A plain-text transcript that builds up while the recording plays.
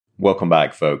Welcome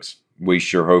back, folks. We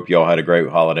sure hope y'all had a great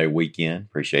holiday weekend.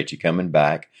 Appreciate you coming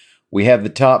back. We have the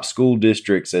top school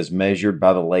districts as measured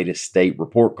by the latest state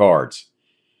report cards,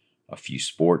 a few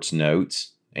sports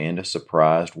notes, and a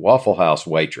surprised Waffle House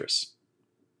waitress.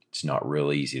 It's not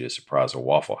real easy to surprise a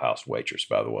Waffle House waitress,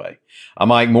 by the way. I'm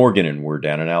Mike Morgan, and we're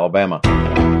down in Alabama.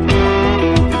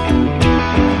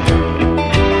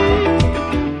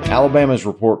 Alabama's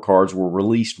report cards were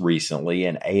released recently,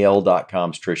 and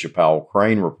AL.com's Tricia Powell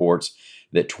Crane reports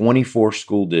that 24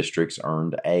 school districts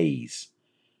earned A's.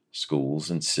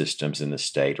 Schools and systems in the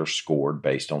state are scored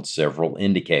based on several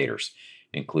indicators,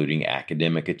 including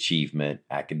academic achievement,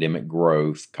 academic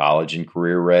growth, college and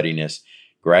career readiness,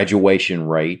 graduation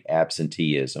rate,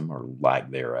 absenteeism or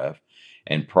lack thereof,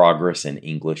 and progress in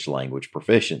English language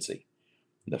proficiency.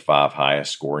 The 5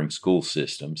 highest scoring school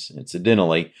systems,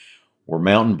 incidentally, were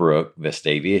Mountain Brook,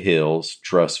 Vestavia Hills,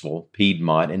 Trussville,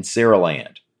 Piedmont, and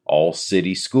Saraland, all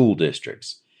city school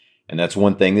districts. And that's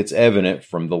one thing that's evident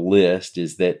from the list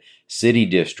is that city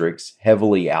districts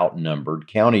heavily outnumbered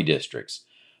county districts.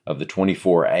 Of the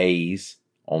 24 A's,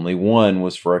 only one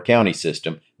was for a county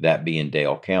system, that being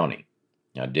Dale County.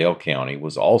 Now, Dale County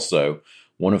was also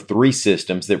one of 3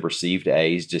 systems that received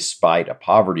A's despite a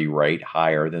poverty rate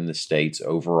higher than the state's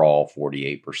overall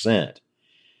 48%.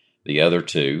 The other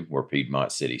 2 were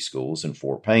Piedmont City Schools and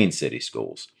Fort Payne City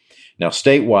Schools. Now,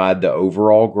 statewide, the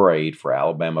overall grade for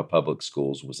Alabama public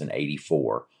schools was an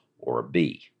 84, or a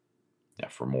B. Now,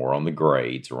 for more on the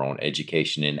grades or on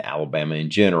education in Alabama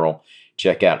in general,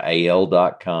 check out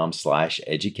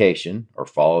al.com/education or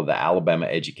follow the Alabama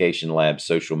Education Lab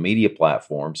social media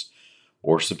platforms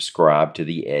or subscribe to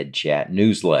the EdChat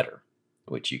newsletter,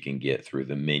 which you can get through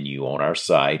the menu on our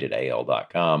site at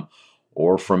al.com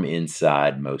or from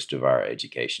inside most of our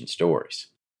education stories.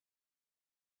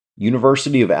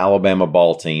 University of Alabama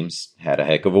ball teams had a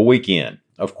heck of a weekend.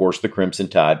 Of course, the Crimson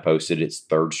Tide posted its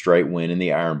 3rd straight win in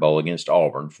the Iron Bowl against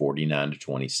Auburn,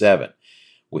 49-27.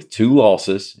 With 2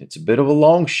 losses, it's a bit of a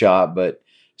long shot, but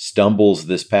stumbles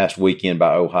this past weekend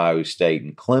by Ohio State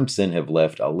and Clemson have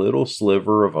left a little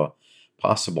sliver of a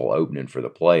possible opening for the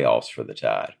playoffs for the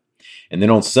Tide. And then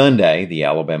on Sunday, the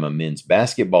Alabama men's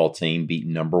basketball team beat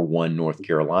number 1 North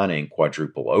Carolina in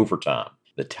quadruple overtime.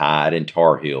 The Tide and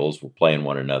Tar Heels were playing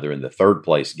one another in the 3rd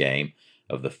place game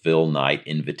of the Phil Knight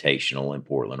Invitational in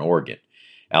Portland, Oregon.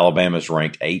 Alabama's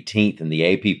ranked 18th in the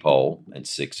AP poll and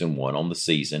 6-1 on the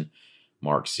season.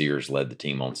 Mark Sears led the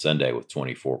team on Sunday with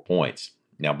 24 points.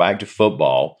 Now back to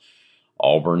football.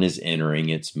 Auburn is entering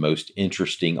its most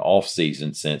interesting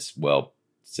offseason since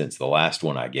the last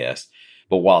one, I guess.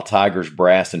 But while Tigers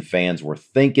brass and fans were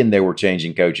thinking they were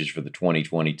changing coaches for the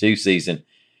 2022 season,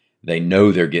 they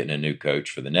know they're getting a new coach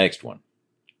for the next one.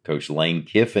 Coach Lane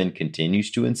Kiffin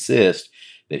continues to insist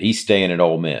that he's staying at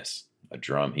Ole Miss, a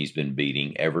drum he's been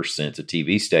beating ever since a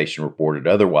TV station reported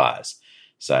otherwise,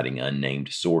 citing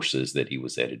unnamed sources that he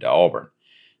was headed to Auburn.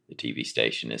 The TV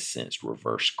station has since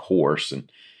reversed course and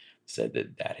said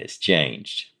that has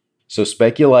changed. So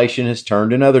speculation has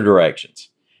turned in other directions,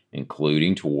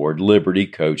 including toward Liberty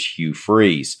coach Hugh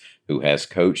Freeze, who has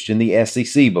coached in the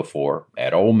SEC before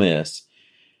at Ole Miss.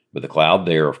 But the cloud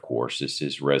there, of course, is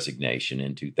his resignation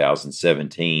in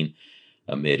 2017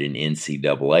 amid an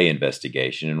NCAA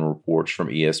investigation and reports from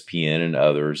ESPN and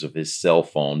others of his cell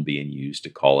phone being used to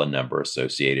call a number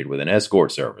associated with an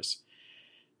escort service.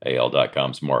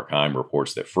 AL.com's Mark Heim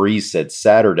reports that Freeze said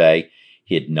Saturday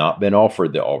he had not been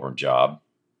offered the Auburn job,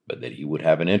 but that he would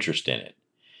have an interest in it.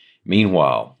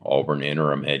 Meanwhile, Auburn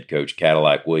interim head coach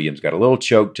Cadillac Williams got a little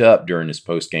choked up during his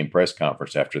post-game press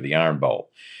conference after the Iron Bowl.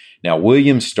 Now,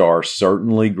 Williams' star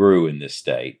certainly grew in this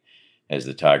state as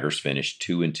the Tigers finished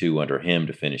 2-2 under him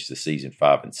to finish the season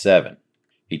 5-7.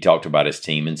 He talked about his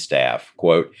team and staff.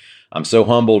 Quote, "I'm so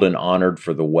humbled and honored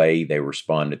for the way they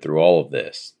responded through all of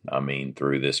this. I mean,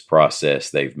 through this process,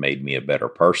 they've made me a better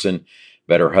person,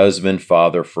 better husband,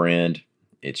 father, friend.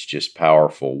 It's just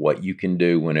powerful what you can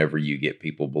do whenever you get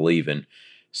people believing,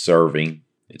 serving.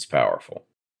 It's powerful."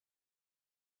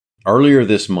 Earlier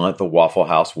this month, a Waffle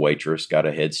House waitress got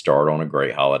a head start on a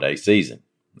great holiday season.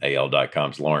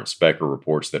 AL.com's Lawrence Specker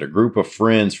reports that a group of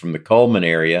friends from the Coleman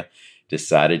area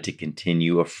decided to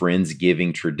continue a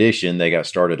Friendsgiving tradition they got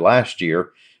started last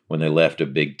year when they left a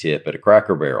big tip at a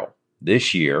Cracker Barrel.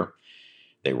 This year,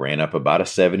 they ran up about a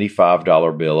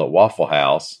 $75 bill at Waffle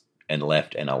House and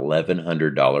left an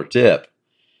 $1,100 tip.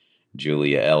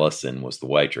 Julia Ellison was the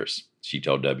waitress. She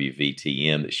told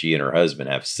WVTM that she and her husband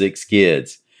have 6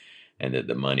 kids and that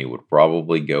the money would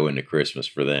probably go into Christmas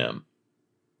for them.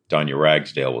 Tanya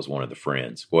Ragsdale was one of the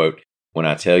friends. Quote, "When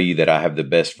I tell you that I have the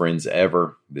best friends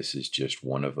ever, this is just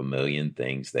one of a million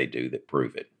things they do that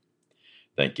prove it."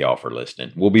 Thank y'all for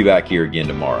listening. We'll be back here again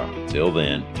tomorrow. Until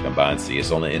then, come by and see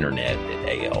us on the internet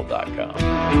at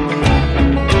al.com.